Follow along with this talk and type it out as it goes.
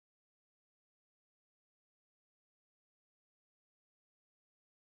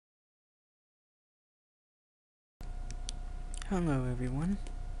Hello everyone,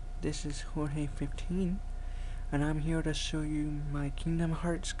 this is Jorge15 and I'm here to show you my Kingdom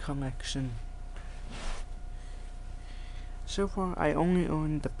Hearts collection. So far I only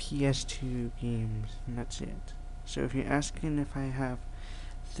own the PS2 games and that's it. So if you're asking if I have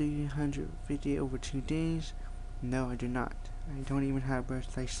 350 over 2 days, no I do not. I don't even have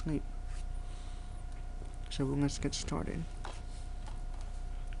birthday sleep. So let's get started.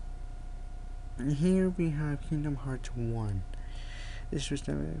 And here we have Kingdom Hearts 1. This was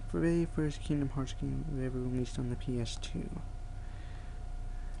the very first Kingdom Hearts game ever released on the PS2.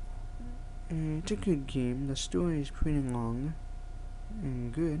 And it's a good game. The story is pretty long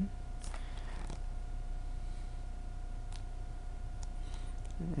and good.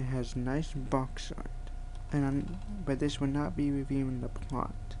 It has nice box art, but this will not be reviewing the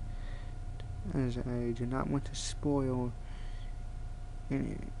plot, as I do not want to spoil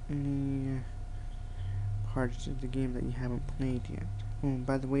any parts of the game that you haven't played yet. Oh,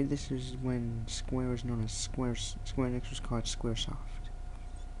 by the way, this is when Square was known as Square Enix was called Squaresoft.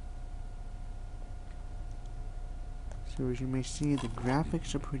 So as you may see, the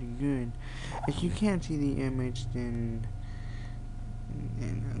graphics are pretty good. If you can't see the image, then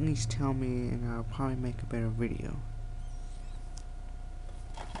at least tell me and I'll probably make a better video.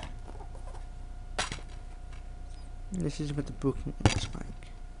 This is what the book looks like.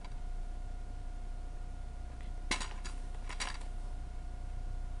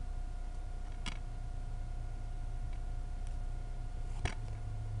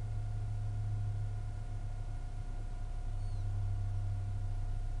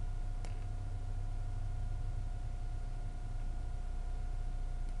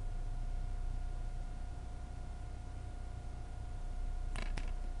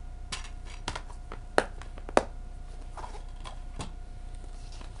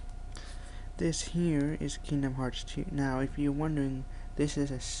 This here is Kingdom Hearts 2. Now, if you're wondering, this is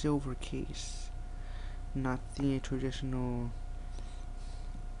a silver case, not the traditional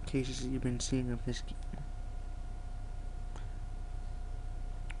cases that you've been seeing of this game.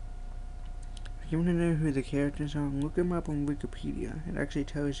 If you want to know who the characters are, look them up on Wikipedia. It actually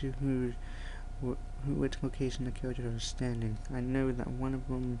tells you which location the characters are standing. I know that one of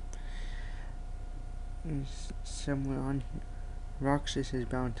them is somewhere on here. Roxas is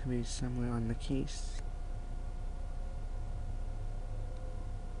bound to be somewhere on the case.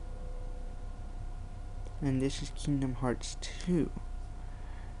 And this is Kingdom Hearts 2.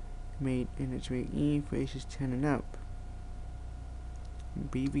 Made in its rated E for ages 10 and up.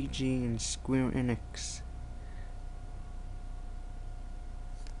 BBG and Square Enix.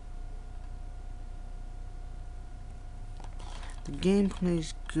 The gameplay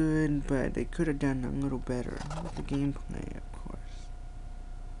is good, but they could have done a little better with the gameplay, of course.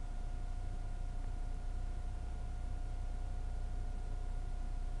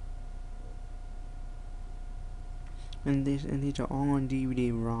 And these are all on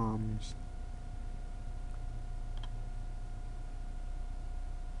DVD-ROMs.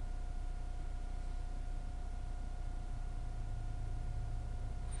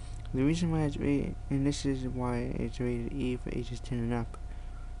 The reason why it's rated, and this is why it's rated E for ages 10 and up.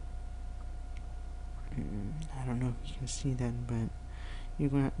 I don't know if you can see that, but you're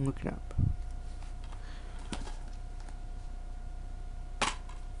gonna have to look it up.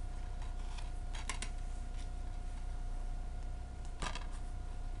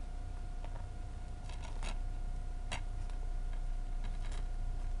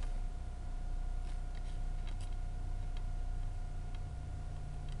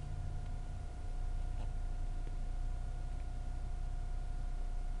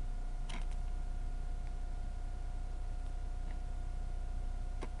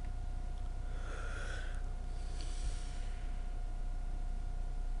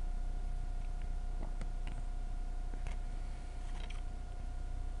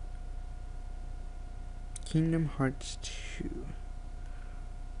 Kingdom Hearts 2.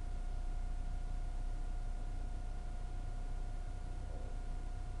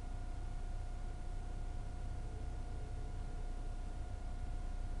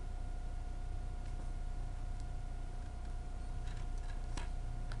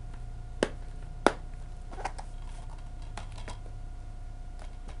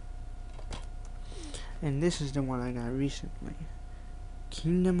 And this is the one I got recently.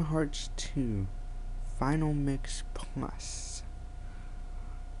 Kingdom Hearts 2. Final Mix Plus.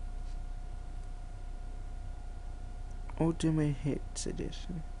 Ultimate Hits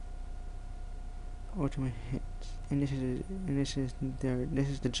Edition. Ultimate Hits. And this is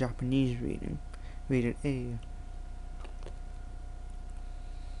the Japanese rating. Rated A.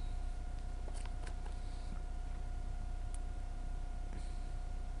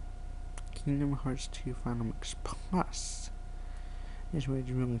 Kingdom Hearts 2 Final Mix Plus is what it's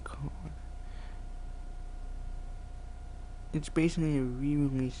really called. It's basically a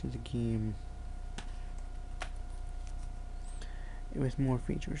re-release of the game with more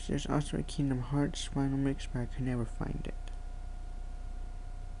features. There's also a Kingdom Hearts Final Mix, but I could never find it.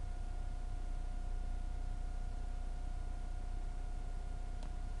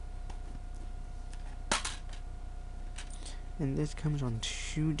 And this comes on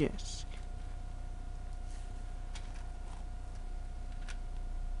 2 discs.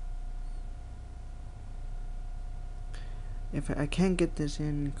 If I can't get this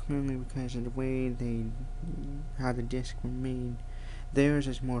in clearly because of the way how the discs were made. Theirs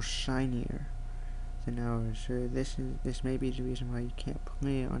is more shinier than ours, so this may be the reason why you can't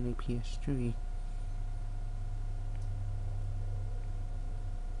play it on a PS3.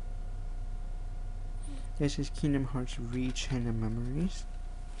 This is Kingdom Hearts Re-Chain of Memories.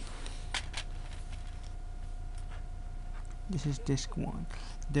 This is disc 1,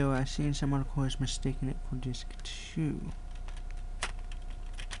 though I've seen some articles mistaking it for disc 2.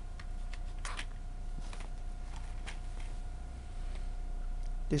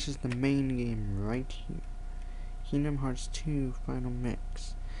 This is the main game right here. Kingdom Hearts 2 Final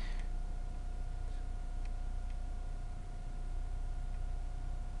Mix.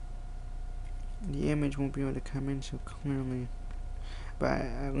 The image won't be able to come in so clearly, but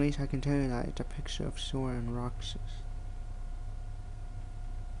at least I can tell you that it's a picture of Sora and Roxas.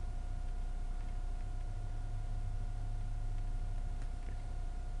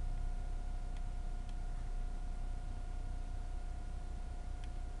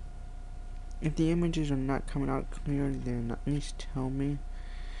 If the images are not coming out clearly, then at least tell me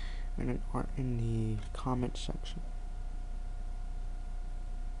in the comment section.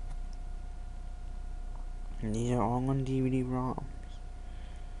 And these are all on DVD-ROMs.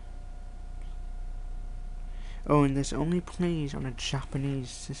 Oh, and this only plays on a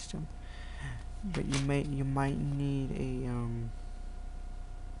Japanese system, but you might need a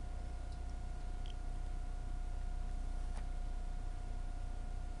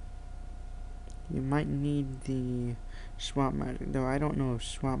you might need the Swap Magic, though I don't know if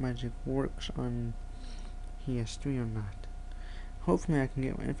Swap Magic works on PS3 or not. Hopefully I can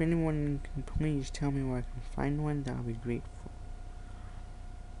get one. If anyone can please tell me where I can find one, that would be grateful.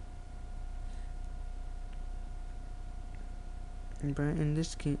 But in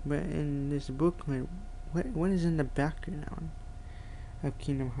this booklet, what is in the background of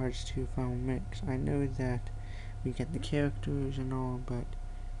Kingdom Hearts 2 Final Mix? I know that we get the characters and all, but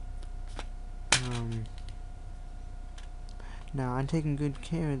now I'm taking good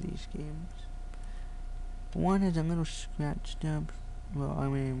care of these games. One is a little scratched up. Well, I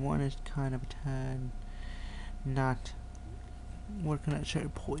mean, one is kind of a tad not working at certain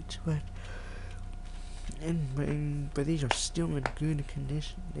points, but these are still in good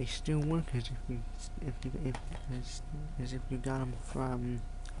condition. They still work as if you got them from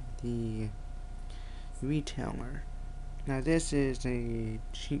the retailer. Now this is a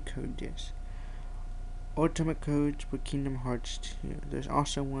cheat code disc. Ultimate codes for Kingdom Hearts 2. There's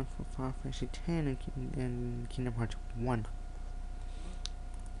also one for Final Fantasy X and Kingdom Hearts 1.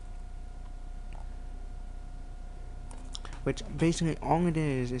 Which basically all it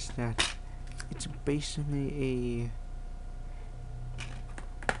is that it's basically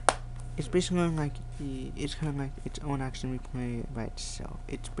like it's kind of like its own action replay by itself.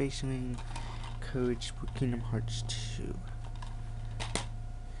 It's basically codes for Kingdom Hearts 2.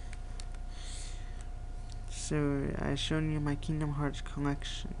 So I've shown you my Kingdom Hearts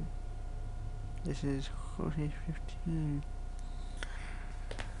collection. This is Jorge 15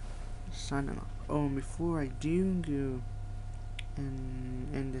 signing off. Oh, and before I do go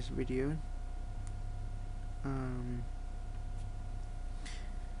and end this video,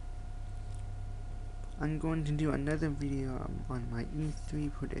 I'm going to do another video on my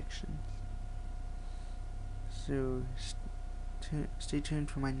E3 predictions. So stay tuned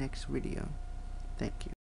for my next video. Thank you.